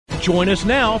Join us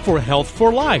now for Health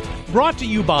for Life, brought to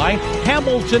you by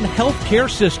Hamilton Healthcare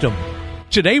System.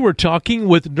 Today we're talking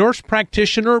with nurse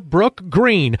practitioner Brooke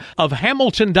Green of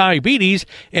Hamilton Diabetes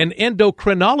and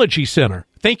Endocrinology Center.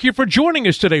 Thank you for joining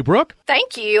us today, Brooke.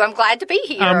 Thank you. I'm glad to be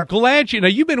here. I'm glad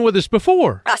you've been with us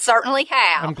before. I certainly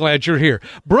have. I'm glad you're here.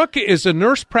 Brooke is a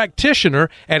nurse practitioner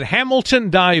at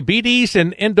Hamilton Diabetes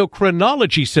and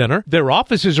Endocrinology Center. Their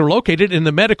offices are located in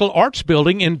the Medical Arts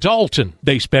Building in Dalton.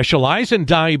 They specialize in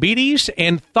diabetes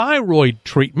and thyroid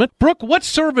treatment. Brooke, what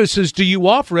services do you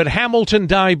offer at Hamilton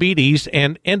Diabetes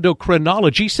and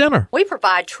Endocrinology Center? We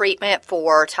provide treatment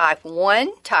for type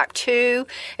 1, type 2,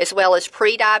 as well as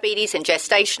prediabetes and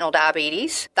gestational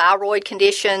diabetes, thyroid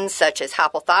conditions such as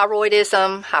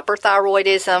hypothyroidism,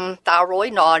 hyperthyroidism,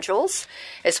 thyroid nodules,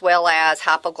 as well as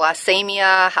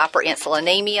hypoglycemia,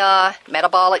 hyperinsulinemia,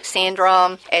 metabolic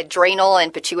syndrome, adrenal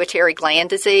and pituitary gland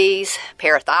disease,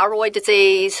 parathyroid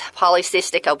disease,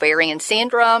 polycystic ovarian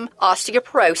syndrome,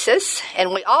 osteoporosis,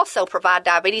 and we also provide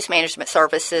diabetes management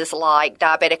services like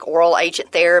diabetic oral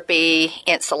agent therapy,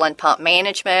 insulin pump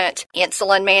management,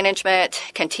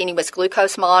 continuous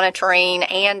glucose monitoring,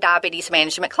 and diabetes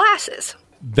management classes.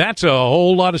 That's a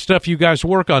whole lot of stuff you guys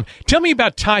work on. Tell me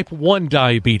about type 1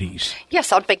 diabetes.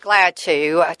 Yes, I'd be glad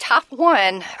to. Type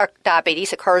 1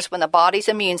 diabetes occurs when the body's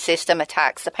immune system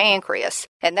attacks the pancreas,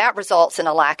 and that results in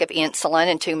a lack of insulin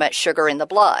and too much sugar in the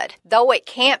blood. Though it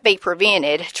can't be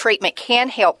prevented, treatment can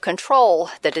help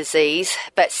control the disease,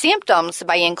 but symptoms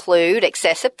may include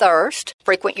excessive thirst,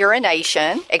 frequent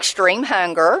urination, extreme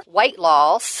hunger, weight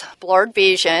loss, blurred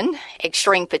vision,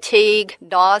 extreme fatigue,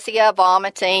 nausea,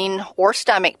 vomiting, or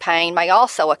stomach pain may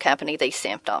also accompany these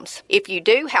symptoms. If you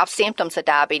do have symptoms of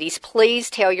diabetes, please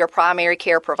tell your primary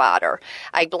care provider.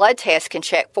 A blood test can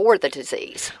check for the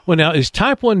disease. Well, now, is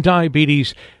type 1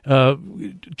 diabetes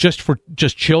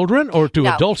just children, or do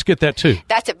adults get that too?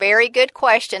 That's a very good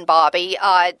question, Bobby.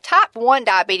 Type 1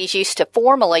 diabetes used to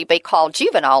formally be called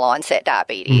juvenile onset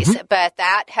diabetes, but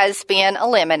that has been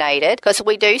eliminated because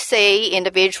we do see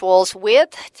individuals with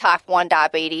type 1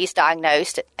 diabetes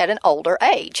diagnosed at an older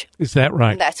age. Is that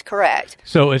right? That's correct.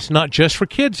 So it's not just for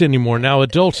kids anymore. Now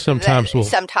adults sometimes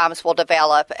will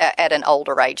develop at an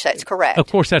older age. That's correct. Of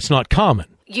course, that's not common.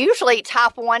 Usually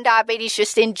type 1 diabetes,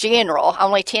 just in general,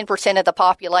 only 10% of the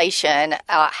population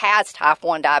has type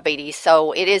 1 diabetes,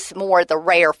 so it is more the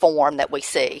rare form that we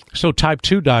see. So type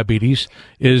 2 diabetes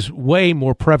is way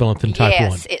more prevalent than type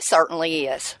 1. Yes, it certainly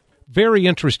is. Very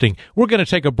interesting. We're going to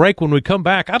take a break. When we come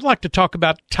back, I'd like to talk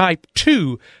about type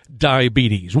 2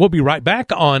 diabetes. We'll be right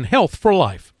back on Health for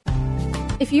Life.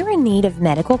 If you're in need of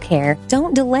medical care,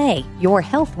 don't delay. Your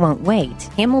health won't wait.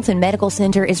 Hamilton Medical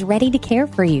Center is ready to care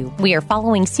for you. We are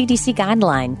following CDC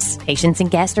guidelines. Patients and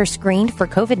guests are screened for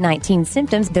COVID-19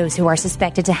 symptoms. Those who are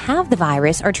suspected to have the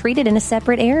virus are treated in a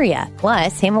separate area.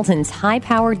 Plus, Hamilton's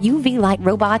high-powered UV light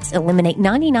robots eliminate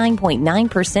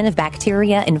 99.9% of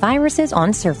bacteria and viruses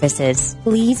on surfaces.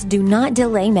 Please do not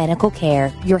delay medical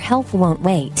care. Your health won't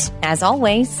wait. As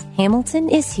always, Hamilton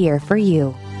is here for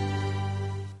you.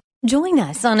 Join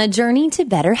us on a journey to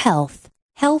better health.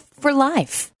 Health for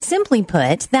life. Simply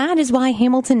put, that is why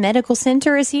Hamilton Medical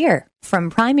Center is here.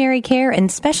 From primary care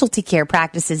and specialty care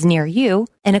practices near you,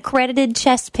 an accredited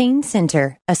chest pain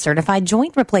center, a certified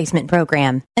joint replacement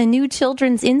program, a new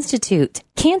children's institute,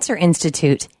 cancer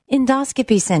institute,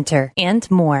 endoscopy center,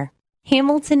 and more.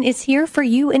 Hamilton is here for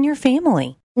you and your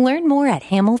family. Learn more at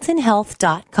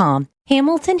hamiltonhealth.com.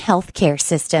 Hamilton Healthcare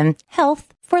System.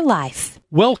 Health for life.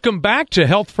 Welcome back to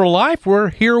Health for Life. We're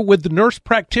here with nurse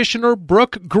practitioner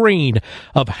Brooke Green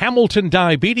of Hamilton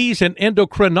Diabetes and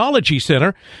Endocrinology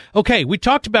Center. Okay, we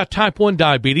talked about type 1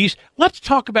 diabetes. Let's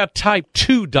talk about type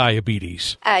 2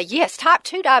 diabetes. Yes, type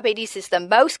 2 diabetes is the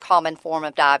most common form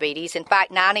of diabetes. In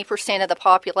fact, 90% of the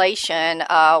population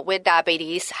with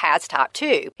diabetes has type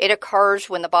 2. It occurs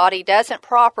when the body doesn't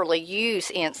properly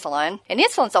use insulin. And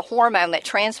insulin's a hormone that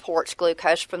transports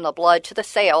glucose from the blood to the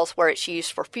cells where it's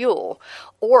used for fuel,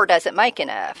 or doesn't make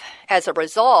enough. As a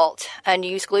result,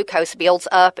 unused glucose builds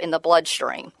up in the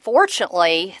bloodstream.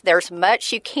 Fortunately, there's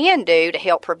much you can do to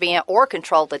help prevent or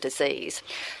control the disease.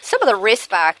 Some of the risk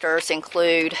factors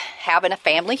include having a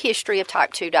family history of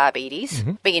type 2 diabetes,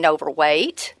 being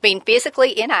overweight, being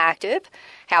physically inactive,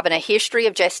 having a history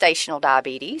of gestational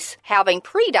diabetes, having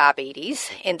prediabetes.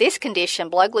 In this condition,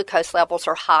 blood glucose levels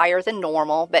are higher than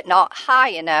normal, but not high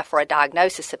enough for a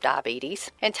diagnosis of diabetes.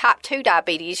 And type 2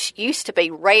 diabetes used to be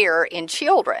rare in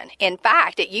children. In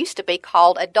fact, it used to be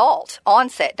called adult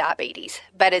onset diabetes.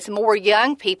 But as more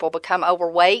young people become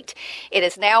overweight, it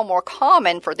is now more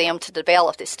common for them to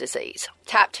develop this disease.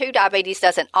 Type 2 diabetes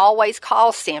doesn't always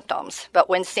cause symptoms, but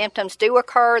when symptoms do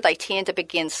occur, they tend to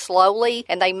begin slowly,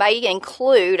 and they may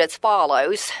include as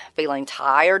follows: feeling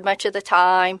tired much of the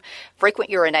time, frequent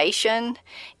urination,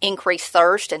 increased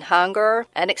thirst and hunger,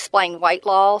 unexplained weight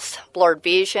loss, blurred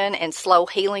vision, and slow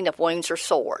healing of wounds or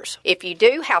sores. If you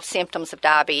do have symptoms of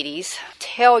diabetes,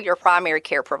 tell your primary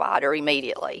care provider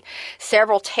immediately.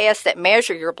 Several tests that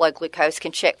measure your blood glucose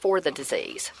can check for the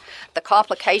disease. The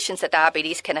complications of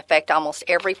diabetes can affect almost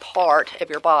every part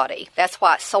of your body. That's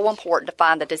why it's so important to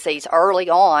find the disease early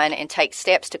on and take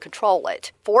steps to control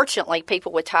it. Fortunately,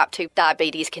 people with type 2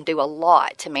 diabetes can do a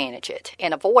lot to manage it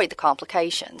and avoid the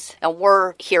complications, and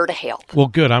we're here to help. Well,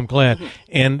 good. I'm glad.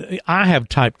 And I have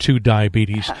type 2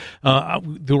 diabetes.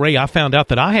 The way I found out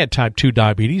that I had type 2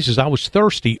 diabetes is I was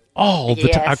thirsty all the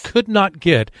time. I could not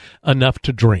get enough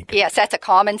to drink. Yes, that's a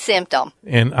common symptom.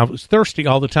 And I was thirsty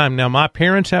all the time. Now, my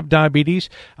parents have diabetes.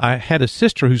 I had a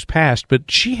sister who's passed,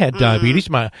 but she had diabetes.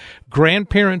 My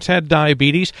grandparents had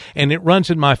diabetes, and it runs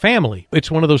in my family. It's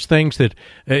one of those things that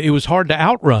it was hard to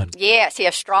outrun. Yes, you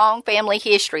have strong family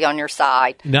history on your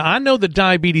side. Now, I know that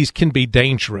diabetes can be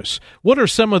dangerous. What are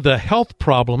some of the health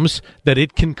problems that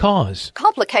it can cause?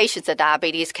 Complications of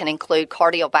diabetes can include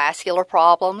cardiovascular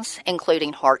problems,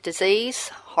 including heart disease,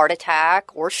 heart attack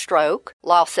or stroke,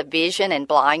 loss of vision and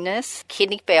blindness,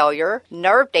 kidney failure,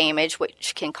 nerve damage,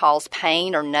 which can cause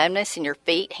pain or numbness in your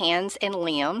feet, hands, and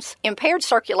limbs, impaired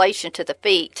circulation to the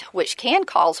feet, which can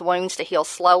cause wounds to heal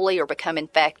slowly or become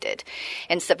infected.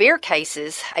 In severe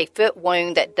cases, a foot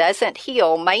wound that doesn't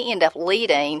heal may end up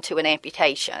leading to an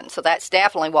amputation, so that's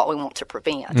definitely what we want to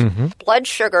prevent. Blood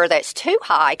sugar that's too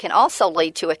high can also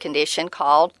lead to a condition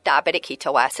called diabetic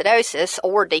ketoacidosis,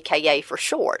 or DKA for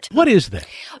short. What is that?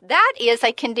 That is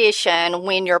a condition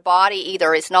when your body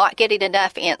either is not getting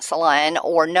enough insulin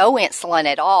or no insulin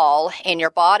at all, and your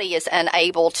body is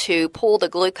unable to pull the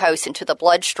glucose into the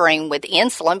bloodstream with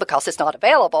insulin because it's not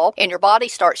available, and your body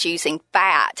starts using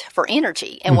fat for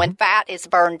energy. And when fat is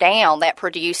burned down, that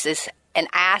produces an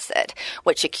acid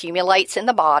which accumulates in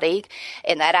the body,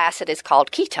 and that acid is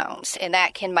called ketones, and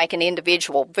that can make an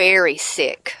individual very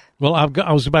sick. Well,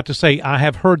 I was about to say, I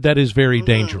have heard that is very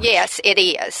dangerous. Yes, it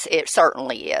is. It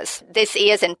certainly is. This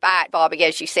is, in fact, Bobby,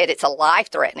 as you said, it's a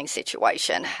life-threatening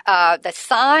situation. The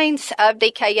signs of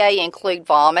DKA include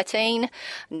vomiting,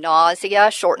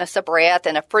 nausea, shortness of breath,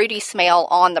 and a fruity smell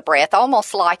on the breath,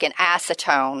 almost like an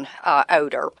acetone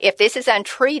odor. If this is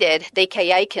untreated,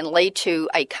 DKA can lead to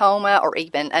a coma or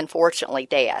even, unfortunately,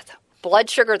 death.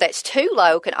 Blood sugar that's too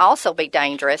low can also be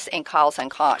dangerous and cause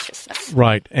unconsciousness.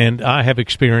 Right, and I have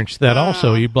experienced that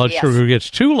also. Your blood sugar gets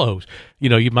too low. You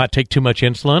know, you might take too much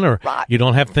insulin, or you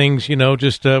don't have things,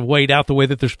 just weighed out the way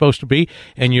that they're supposed to be,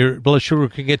 and your blood sugar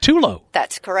can get too low.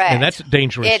 That's correct. And that's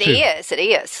dangerous, too. It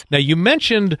is. Now, you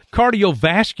mentioned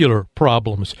cardiovascular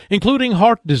problems, including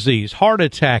heart disease, heart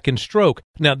attack, and stroke.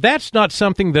 Now, that's not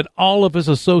something that all of us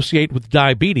associate with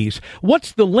diabetes.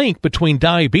 What's the link between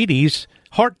diabetes,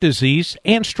 heart disease,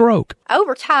 and stroke?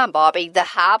 Over time, Bobby, the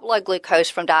high blood glucose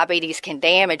from diabetes can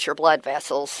damage your blood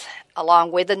vessels,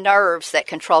 along with the nerves that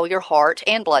control your heart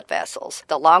and blood vessels.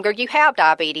 The longer you have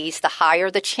diabetes, the higher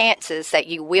the chances that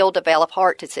you will develop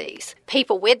heart disease.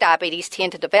 People with diabetes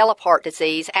tend to develop heart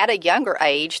disease at a younger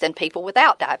age than people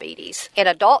without diabetes. In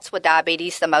adults with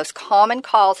diabetes, the most common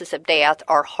causes of death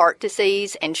are heart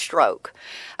disease and stroke.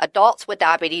 Adults with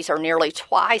diabetes are nearly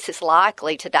twice as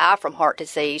likely to die from heart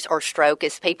disease or stroke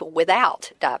as people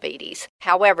without diabetes.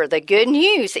 However, the good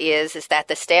news is that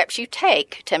the steps you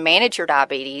take to manage your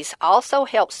diabetes also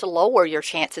helps to lower your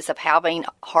chances of having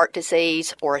heart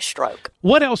disease or a stroke.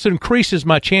 What else increases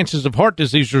my chances of heart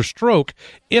disease or stroke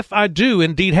if I do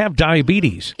indeed have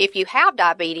diabetes? If you have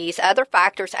diabetes, other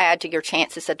factors add to your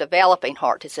chances of developing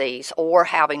heart disease or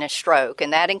having a stroke,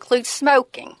 and that includes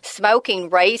smoking.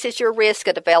 Smoking raises your risk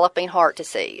of developing heart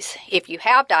disease. If you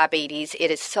have diabetes,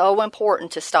 it is so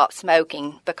important to stop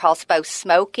smoking because both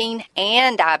smoking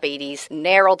and diabetes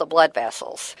narrow the blood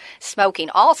vessels. Smoking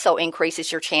also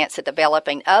increases your chance of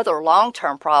developing other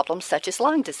long-term problems such as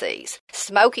lung disease.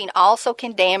 Smoking also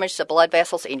can damage the blood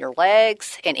vessels in your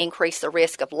legs and increase the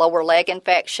risk of lower leg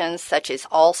infections such as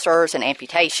ulcers and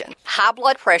amputation. High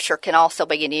blood pressure can also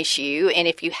be an issue, and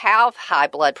if you have high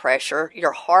blood pressure,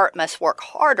 your heart must work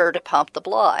harder to pump the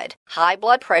blood. High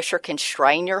blood pressure can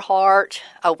strain your heart,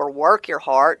 overwork your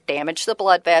heart, damage the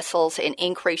blood vessels, and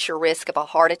increase your risk of a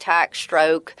heart attack,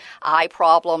 stroke, eye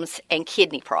problems, and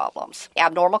kidney problems.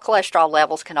 Abnormal cholesterol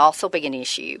levels can also be an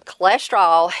issue.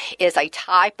 Cholesterol is a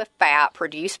type of fat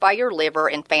produced by your liver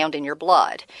and found in your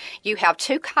blood. You have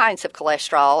two kinds of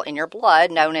cholesterol in your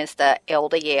blood, known as the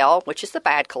LDL, which is the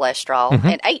bad cholesterol,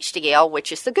 and HDL,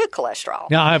 which is the good cholesterol.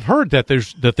 Now, I've heard that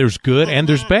there's good and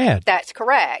there's bad. That's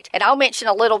correct. And I'll mention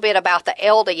a little bit about the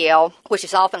LDL, which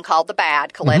is often called the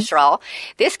bad cholesterol.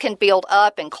 This can build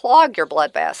up and clog your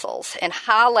blood vessels, and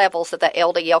high levels of the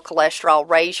LDL cholesterol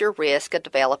raise your risk of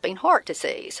developing heart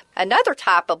disease. Another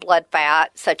type of blood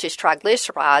fat, such as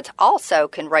triglycerides, also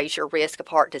can raise your risk of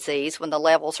heart disease when the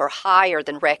levels are higher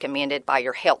than recommended by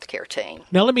your healthcare team.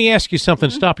 Now, let me ask you something,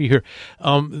 stop you here.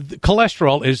 The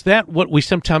cholesterol, is that what we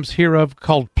sometimes hear of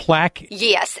called plaque?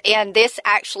 Yes, and this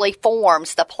actually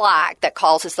forms the plaque that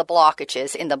causes the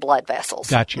blockages in the blood vessels.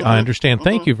 Gotcha. I understand.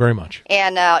 Thank you very much.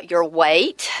 And your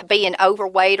weight, being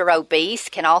overweight or obese,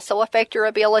 can also affect your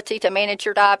ability to manage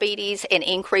your diabetes and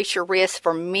increase your risk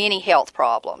for many health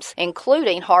problems,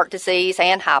 including heart disease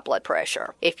and high blood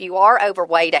pressure. If you are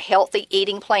overweight, a healthy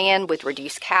eating plan with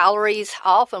reduced calories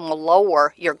often will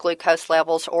lower your glucose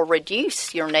levels or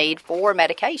reduce your need for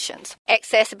medications.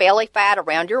 Excess belly fat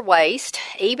around your waist,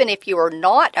 even if you are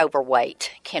not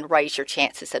overweight, can raise your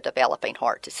chances of developing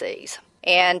heart disease.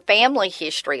 And family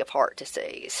history of heart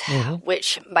disease,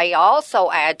 which may also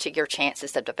add to your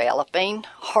chances of developing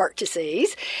heart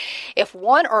disease. If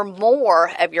one or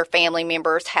more of your family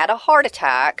members had a heart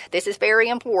attack, this is very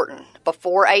important,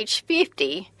 before age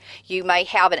 50, you may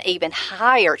have an even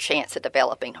higher chance of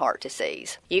developing heart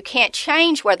disease. You can't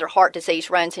change whether heart disease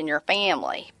runs in your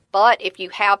family. But if you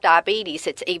have diabetes,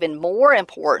 it's even more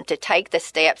important to take the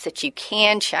steps that you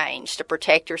can change to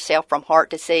protect yourself from heart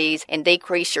disease and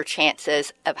decrease your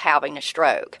chances of having a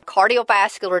stroke.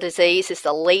 Cardiovascular disease is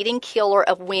the leading killer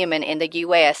of women in the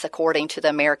U.S., according to the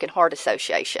American Heart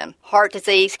Association. Heart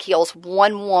disease kills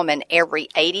one woman every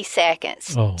 80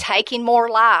 seconds, taking more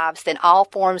lives than all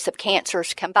forms of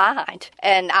cancers combined.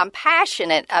 And I'm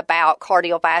passionate about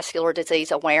cardiovascular disease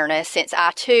awareness since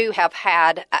I, too, have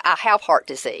heart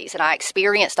disease. And I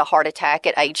experienced a heart attack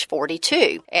at age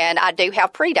 42. And I do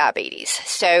have prediabetes.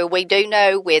 So we do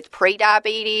know with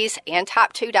prediabetes and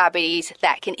type 2 diabetes,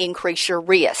 that can increase your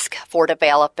risk for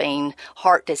developing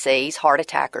heart disease, heart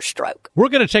attack, or stroke. We're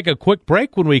going to take a quick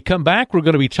break. When we come back, we're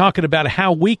going to be talking about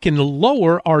how we can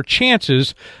lower our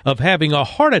chances of having a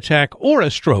heart attack or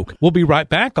a stroke. We'll be right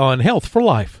back on Health for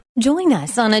Life. Join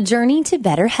us on a journey to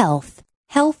better health.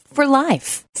 Health for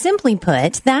life. Simply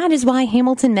put, that is why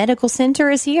Hamilton Medical Center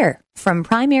is here. From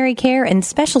primary care and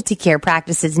specialty care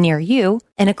practices near you,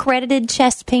 an accredited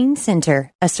chest pain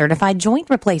center, a certified joint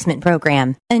replacement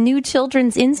program, a new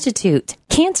children's institute,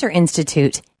 cancer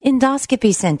institute,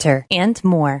 endoscopy center, and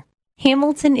more.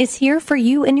 Hamilton is here for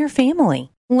you and your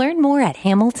family. Learn more at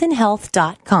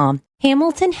hamiltonhealth.com.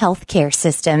 Hamilton Healthcare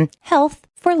System. Health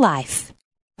for life.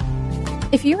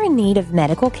 If you're in need of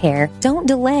medical care, don't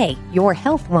delay. Your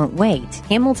health won't wait.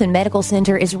 Hamilton Medical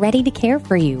Center is ready to care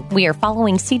for you. We are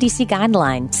following CDC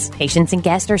guidelines. Patients and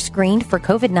guests are screened for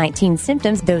COVID-19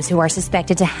 symptoms. Those who are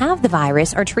suspected to have the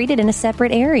virus are treated in a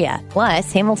separate area.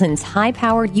 Plus, Hamilton's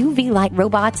high-powered UV light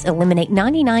robots eliminate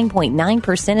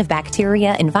 99.9% of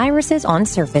bacteria and viruses on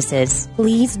surfaces.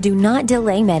 Please do not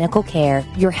delay medical care.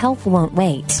 Your health won't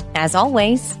wait. As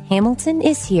always, Hamilton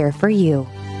is here for you.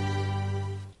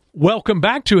 Welcome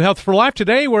back to Health for Life.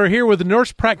 Today, we're here with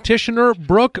nurse practitioner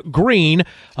Brooke Green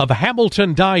of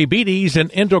Hamilton Diabetes and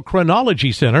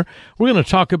Endocrinology Center. We're going to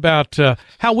talk about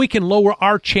how we can lower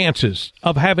our chances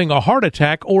of having a heart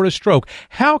attack or a stroke.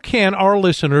 How can our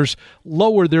listeners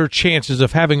lower their chances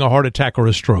of having a heart attack or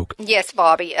a stroke? Yes,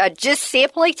 Bobby. Just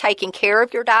simply taking care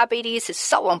of your diabetes is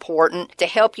so important to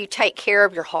help you take care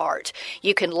of your heart.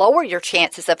 You can lower your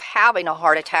chances of having a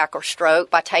heart attack or stroke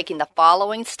by taking the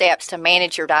following steps to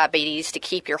manage your diabetes to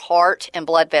keep your heart and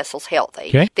blood vessels healthy.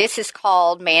 Okay. This is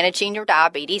called managing your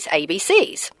diabetes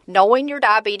ABCs. Knowing your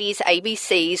diabetes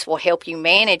ABCs will help you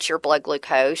manage your blood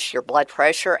glucose, your blood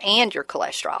pressure, and your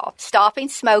cholesterol. Stopping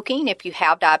smoking if you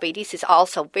have diabetes is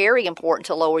also very important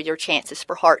to lower your chances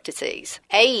for heart disease.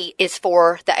 A is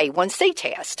for the A1C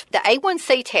test. The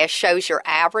A1C test shows your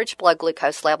average blood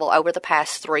glucose level over the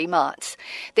past 3 months.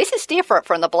 This is different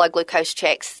from the blood glucose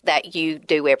checks that you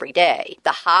do every day.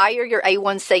 The higher your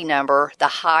A1C number, the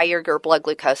higher your blood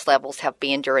glucose levels have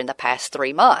been during the past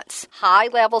 3 months. High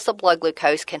levels of blood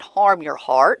glucose can can harm your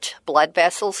heart, blood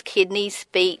vessels, kidneys,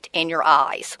 feet, and your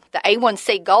eyes. The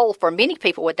A1C goal for many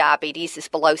people with diabetes is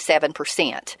below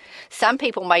 7%. Some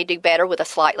people may do better with a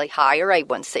slightly higher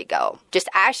A1C goal. Just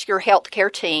ask your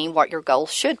healthcare team what your goal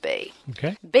should be.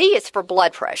 Okay. B is for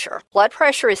blood pressure. Blood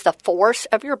pressure is the force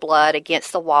of your blood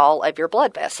against the wall of your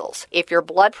blood vessels. If your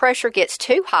blood pressure gets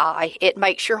too high, it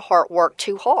makes your heart work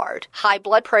too hard. High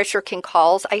blood pressure can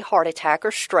cause a heart attack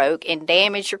or stroke and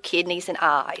damage your kidneys and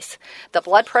eyes. The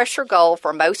blood pressure goal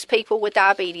for most people with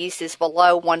diabetes is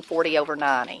below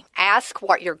 140/90. Ask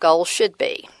what your goal should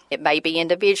be. It may be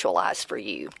individualized for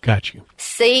you. Got you.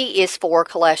 C is for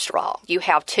cholesterol. You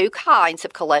have two kinds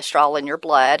of cholesterol in your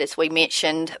blood, as we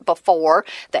mentioned before,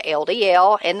 the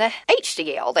LDL and the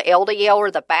HDL. The LDL,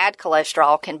 or the bad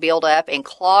cholesterol, can build up and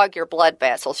clog your blood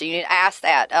vessels. You asked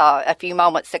that a few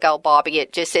moments ago, Bobby.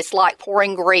 It's like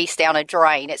pouring grease down a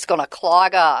drain. It's going to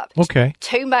clog up. Okay.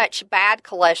 Too much bad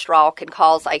cholesterol can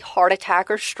cause a heart attack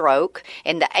or stroke,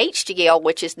 and the HDL,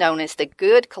 which is known as the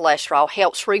good cholesterol,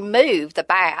 helps remove the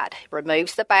bad.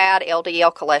 Removes the bad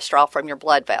LDL cholesterol from your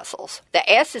blood vessels.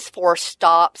 The S is for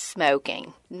stop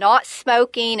smoking. Not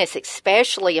smoking is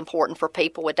especially important for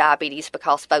people with diabetes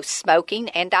because both smoking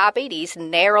and diabetes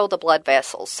narrow the blood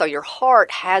vessels, so your heart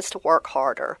has to work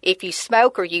harder. If you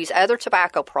smoke or use other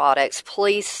tobacco products,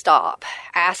 please stop.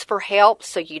 Ask for help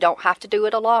so you don't have to do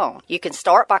it alone. You can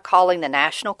start by calling the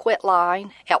National Quit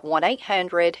line at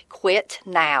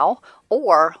 1-800-QUIT-NOW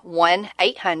or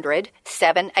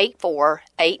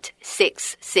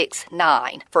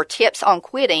 1-800-784-8669. For tips on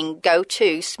quitting, go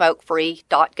to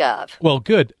smokefree.gov. Well,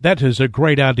 good. That is a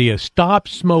great idea. Stop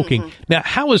smoking. Now,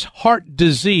 how is heart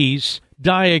disease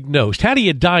diagnosed? How do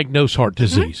you diagnose heart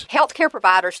disease? Healthcare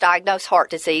providers diagnose heart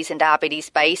disease and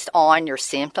diabetes based on your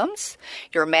symptoms,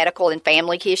 your medical and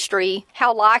family history,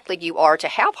 how likely you are to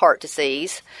have heart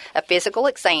disease, a physical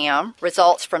exam,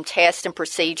 results from tests and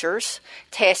procedures,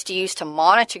 tests used to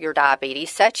monitor your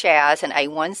diabetes, such as an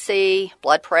A1C,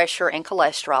 blood pressure, and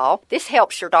cholesterol. This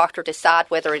helps your doctor decide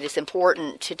whether it is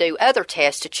important to do other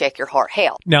tests to check your heart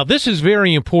health. Now, this is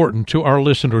very important to our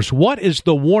listeners. What is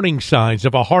the warning signs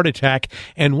of a heart attack,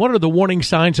 and what are the warning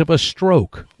signs of a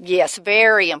stroke? Yes,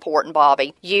 very important,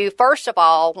 Bobby. You, first of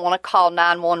all, want to call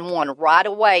 911 right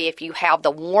away if you have the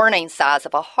warning signs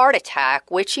of a heart attack,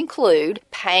 which include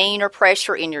pain or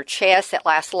pressure in your chest that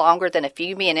lasts longer than a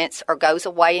few minutes or goes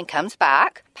away and comes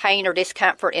back, pain or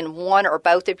discomfort in one or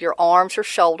both of your arms or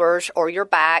shoulders or your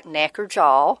back, neck, or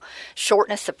jaw,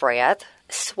 shortness of breath,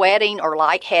 sweating or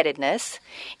lightheadedness,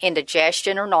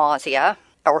 indigestion or nausea,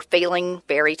 or feeling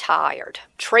very tired.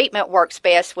 Treatment works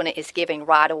best when it is given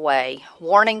right away.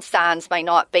 Warning signs may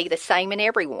not be the same in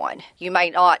everyone. You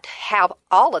may not have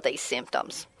all of these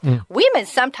symptoms. Women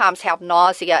sometimes have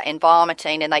nausea and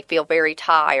vomiting, and they feel very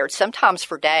tired, sometimes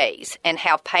for days, and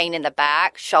have pain in the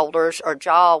back, shoulders, or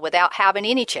jaw without having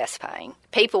any chest pain.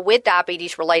 People with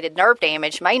diabetes-related nerve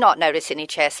damage may not notice any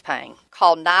chest pain.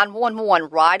 Call 911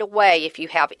 right away if you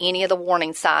have any of the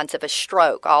warning signs of a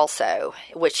stroke also,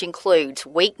 which includes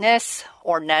weakness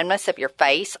or numbness of your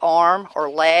face, arm, or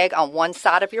leg on one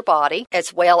side of your body,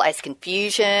 as well as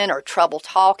confusion or trouble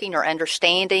talking or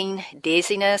understanding,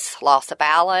 dizziness, loss of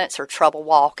balance, or trouble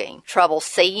walking, trouble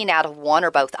seeing out of one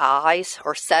or both eyes,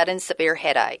 or sudden severe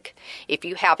headache. If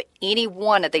you have any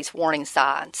one of these warning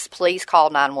signs, please call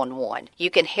 911.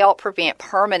 You can help prevent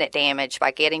permanent damage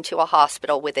by getting to a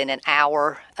hospital within an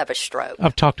hour of a stroke.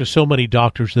 I've talked to so many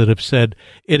doctors that have said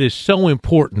it is so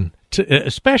important to,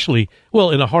 especially,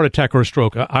 well, in a heart attack or a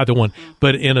stroke, either one,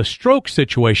 but in a stroke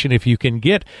situation, if you can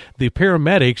get the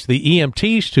paramedics, the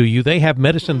EMTs to you, they have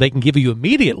medicine they can give you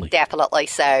immediately. Definitely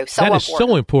so. That important. is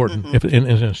so important if, in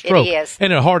a stroke. It is.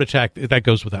 And in a heart attack, that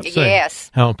goes without saying Yes.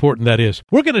 how important that is.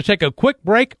 We're going to take a quick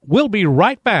break. We'll be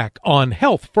right back on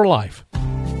Health for Life.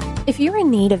 If you're in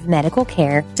need of medical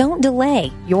care, don't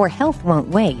delay. Your health won't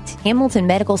wait. Hamilton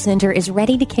Medical Center is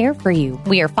ready to care for you.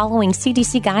 We are following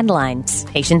CDC guidelines.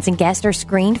 Patients and guests are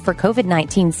screened for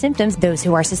COVID-19 symptoms. Those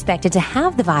who are suspected to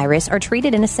have the virus are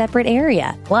treated in a separate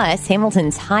area. Plus,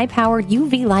 Hamilton's high-powered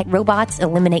UV light robots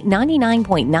eliminate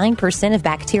 99.9% of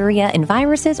bacteria and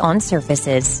viruses on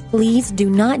surfaces. Please do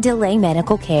not delay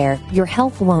medical care. Your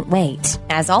health won't wait.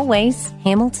 As always,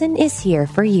 Hamilton is here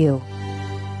for you.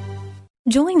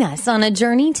 Join us on a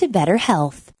journey to better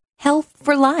health. Health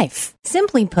for life.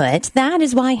 Simply put, that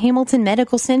is why Hamilton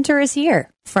Medical Center is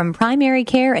here. From primary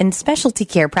care and specialty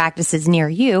care practices near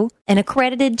you, an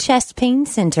accredited chest pain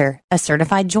center, a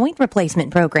certified joint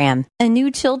replacement program, a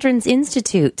new children's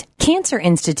institute, cancer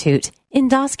institute,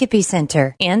 endoscopy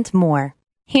center, and more.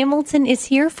 Hamilton is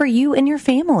here for you and your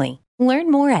family.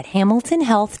 Learn more at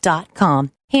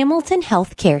hamiltonhealth.com. Hamilton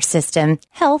Healthcare System.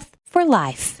 Health for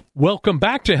life. Welcome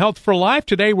back to Health for Life.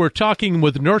 Today we're talking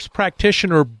with nurse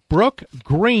practitioner Brooke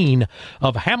Green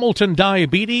of Hamilton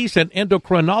Diabetes and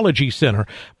Endocrinology Center.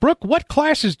 Brooke, what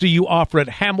classes do you offer at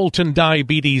Hamilton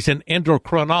Diabetes and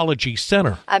Endocrinology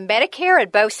Center? Medicare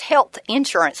and most health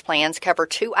insurance plans cover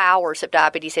 2 hours of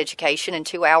diabetes education and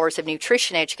 2 hours of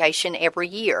nutrition education every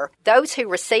year. Those who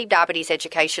receive diabetes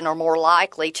education are more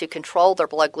likely to control their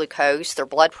blood glucose, their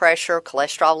blood pressure,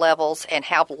 cholesterol levels, and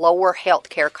have lower health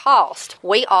care costs.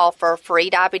 We offer free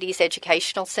diabetes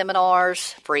educational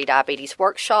seminars, free diabetes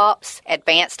workshops,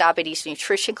 advanced diabetes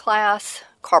nutrition class,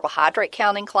 carbohydrate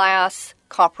counting class,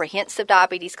 comprehensive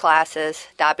diabetes classes,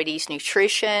 diabetes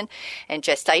nutrition and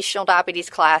gestational diabetes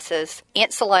classes,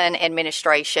 insulin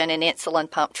administration and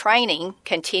insulin pump training,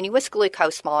 continuous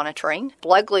glucose monitoring,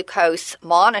 blood glucose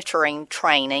monitoring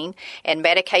training, and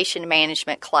medication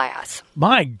management class.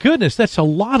 My goodness, that's a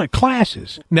lot of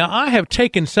classes. Now, I have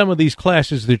taken some of these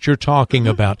classes that you're talking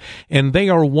about, and they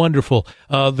are wonderful.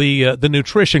 The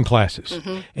nutrition classes,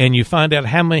 and you find out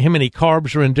how many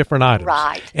carbs are in different items.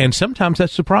 Right. And sometimes that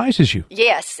surprises you.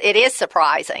 Yes, it is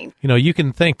surprising. You know, you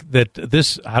can think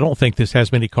that I don't think this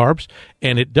has many carbs,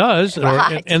 and it does.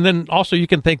 Right. And then also you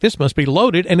can think this must be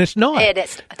loaded, and it's not. It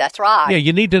is. That's right. Yeah,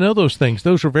 you need to know those things.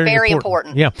 Those are very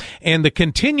important. Yeah. And the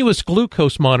continuous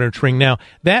glucose monitoring, now,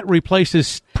 that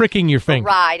replaces pricking your finger.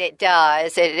 Right, it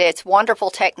does. It's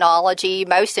wonderful technology.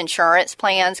 Most insurance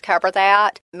plans cover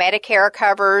that. Medicare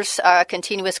covers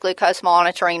continuous glucose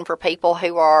monitoring for people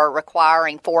who are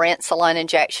requiring 4 insulin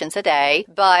injections a day,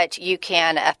 but you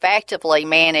can effectively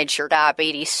manage your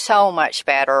diabetes so much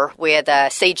better with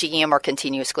CGM or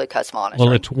continuous glucose monitoring.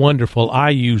 Well, it's wonderful. I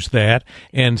use that,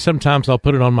 and sometimes I'll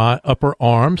put it on my upper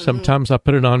arm. Sometimes I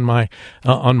put it on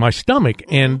my stomach,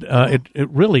 and it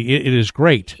really is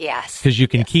great. Yes. Because you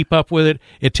can keep up with it.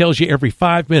 It tells you every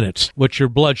 5 minutes what your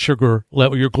blood sugar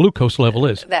level, your glucose level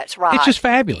is. That's right. It's just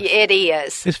fabulous. It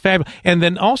is. It's fabulous. And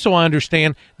then also I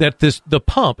understand that the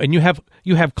pump, and you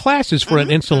have classes for an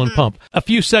insulin pump. A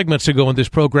few segments ago in this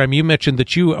program, you mentioned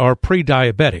that you are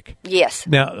pre-diabetic. Yes.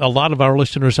 Now, a lot of our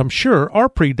listeners, I'm sure, are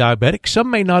pre-diabetic.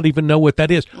 Some may not even know what that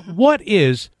is. What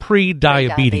is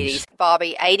pre-diabetes?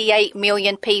 Bobby, 88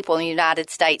 million people in the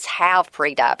United States have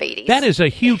pre-diabetes. That is a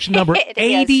huge number.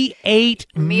 88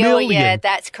 million.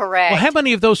 That's correct. Well, how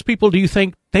many of those people do you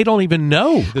think they don't even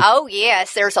know? Oh,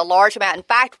 yes. There's a large amount. In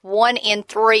fact, 1 in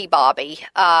 3, Bobby,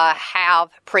 have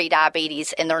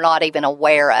pre-diabetes, and they're not even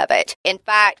aware of it. In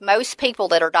fact, most people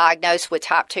that are diagnosed with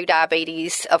type 2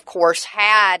 diabetes, of course,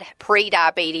 had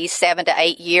pre-diabetes 7 to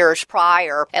 8 years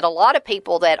prior. And a lot of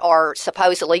people that are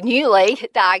supposedly newly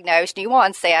diagnosed, new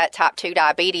onset type 2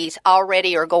 diabetes,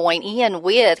 already are going in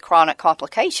with chronic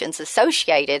complications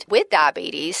associated with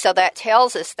diabetes. So that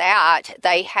tells us that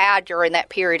they had, during that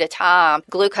period of time,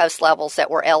 glucose levels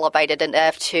that were elevated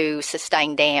enough to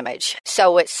sustain damage.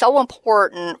 So it's so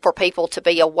important for people to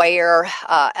be aware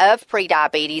of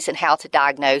prediabetes and how to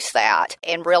diagnose that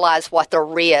and realize what the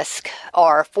risks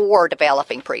are for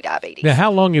developing prediabetes. Now,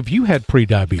 how long have you had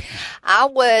prediabetes? I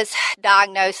was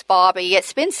diagnosed, Bobby,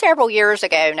 it's been several years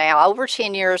ago now, over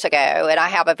 10 years ago, and I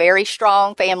have a very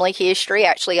strong family history,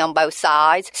 actually on both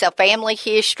sides. So family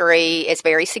history is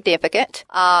very significant.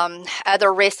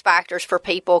 Other risk factors for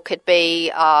people could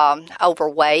be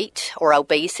overweight or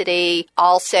obesity,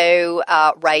 also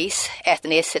race,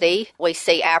 ethnicity. We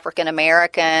see African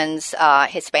Americans,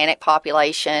 Hispanic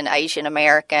population, Asian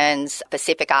Americans,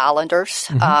 Pacific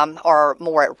Islanders are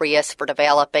more at risk for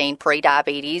developing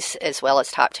prediabetes as well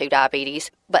as type 2 diabetes.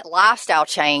 But lifestyle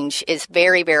change is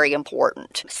very, very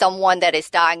important. Someone that is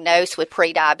diagnosed with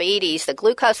prediabetes, the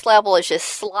glucose level is just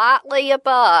slightly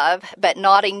above, but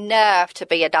not enough to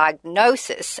be a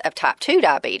diagnosis of type 2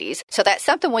 diabetes. So that's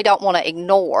something we don't want to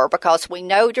ignore, because we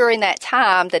know during that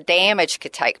time the damage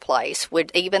could take place with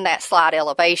even that slight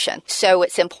elevation. So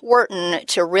it's important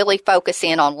to really focus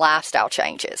in on lifestyle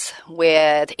changes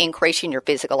with increasing your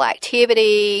physical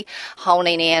activity,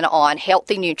 honing in on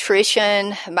healthy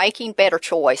nutrition, making better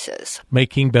choices.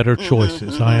 Making better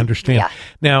choices. I understand. Yeah.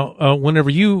 Now,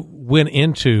 whenever you went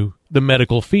into the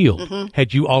medical field,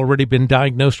 had you already been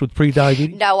diagnosed with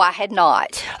prediabetes? No, I had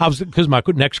not. Because my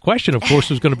next question, of course,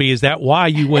 was going to be, is that why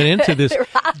you went into this?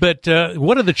 But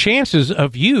what are the chances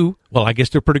of you, well, I guess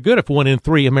they're pretty good if 1 in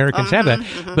 3 Americans have that,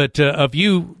 but of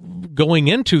you going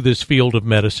into this field of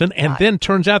medicine and then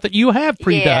turns out that you have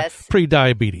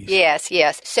pre-diabetes? Yes.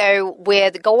 So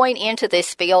with going into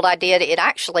this field, I did it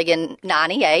actually in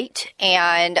 98.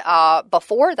 And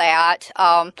before that,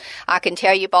 I can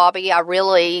tell you, Bobby, I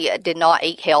really did not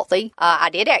eat healthy. I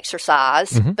did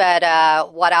exercise, but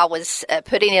what I was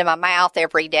putting in my mouth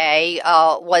every day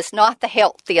was not the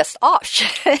healthiest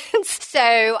options. So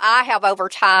I have over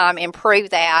time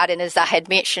improved that. And as I had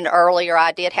mentioned earlier,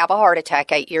 I did have a heart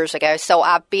attack 8 years ago. So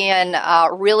I've been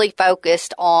really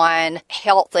focused on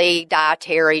healthy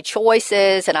dietary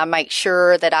choices, and I make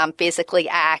sure that I'm physically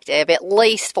active at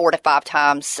least 4 to 5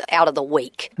 times out of the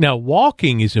week. Now,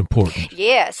 walking is important.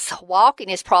 Yes, walking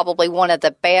is probably one of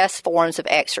the best forms of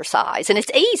exercise, and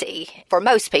it's easy for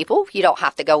most people. You don't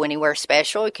have to go anywhere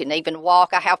special. You can even walk.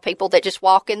 I have people that just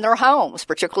walk in their homes,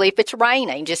 particularly if it's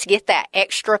raining. Just get that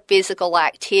extra physical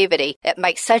activity. It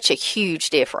makes such a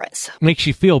huge difference. Makes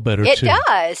you feel better, too. It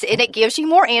does, and it gives you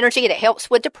more energy, and it helps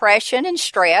with depression and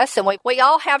stress, and we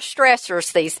all have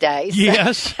stressors these days.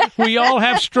 Yes, we all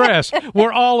have stress.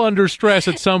 We're all under stress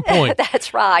at some point.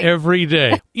 That's right. Every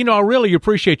day. You know, I really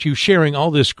appreciate you sharing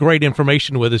all this great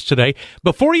information with us today.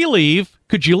 Before you leave,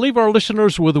 could you leave our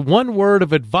listeners with one word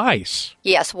of advice?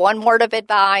 Yes, one word of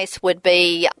advice would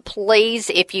be, please,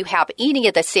 if you have any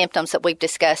of the symptoms that we've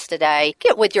discussed today,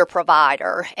 get with your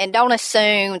provider and don't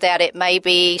assume that it may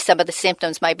be, some of the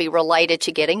symptoms may be related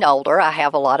to getting older. I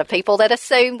have a lot of people that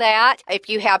assume that. If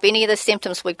you have any of the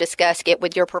symptoms we've discussed, get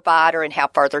with your provider and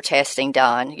have further testing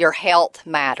done. Your health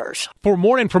matters. For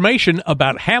more information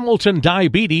about Hamilton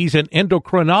Diabetes and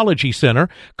Endocrinology Center,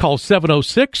 call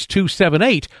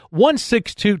 706-278-1622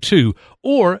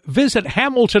 or visit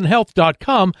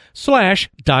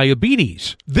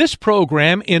hamiltonhealth.com/diabetes. This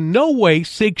program in no way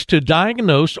seeks to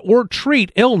diagnose or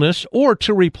treat illness or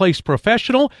to replace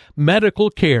professional medical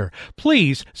care.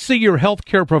 Please see your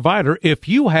healthcare provider if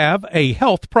you have a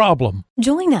health problem.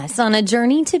 Join us on a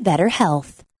journey to better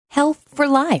health. Health for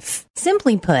life.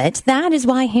 Simply put, that is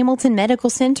why Hamilton Medical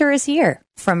Center is here.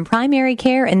 From primary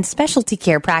care and specialty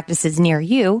care practices near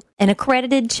you, an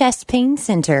accredited chest pain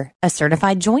center, a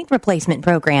certified joint replacement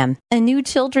program, a new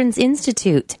children's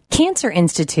institute, cancer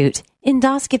institute,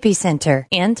 endoscopy center,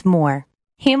 and more.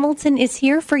 Hamilton is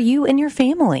here for you and your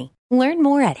family. Learn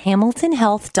more at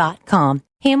hamiltonhealth.com.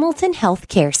 Hamilton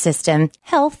Healthcare System.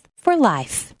 Health for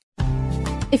life.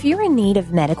 If you're in need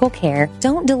of medical care,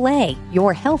 don't delay.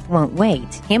 Your health won't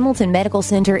wait. Hamilton Medical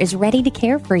Center is ready to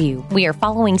care for you. We are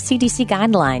following CDC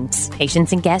guidelines.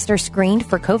 Patients and guests are screened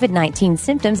for COVID-19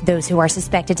 symptoms. Those who are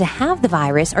suspected to have the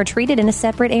virus are treated in a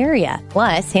separate area.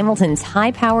 Plus, Hamilton's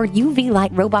high-powered UV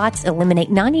light robots eliminate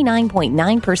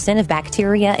 99.9% of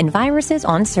bacteria and viruses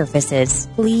on surfaces.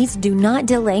 Please do not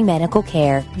delay medical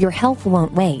care. Your health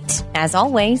won't wait. As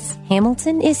always,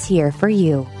 Hamilton is here for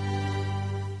you.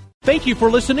 Thank you for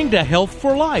listening to Health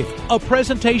for Life, a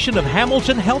presentation of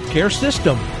Hamilton Healthcare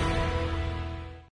System.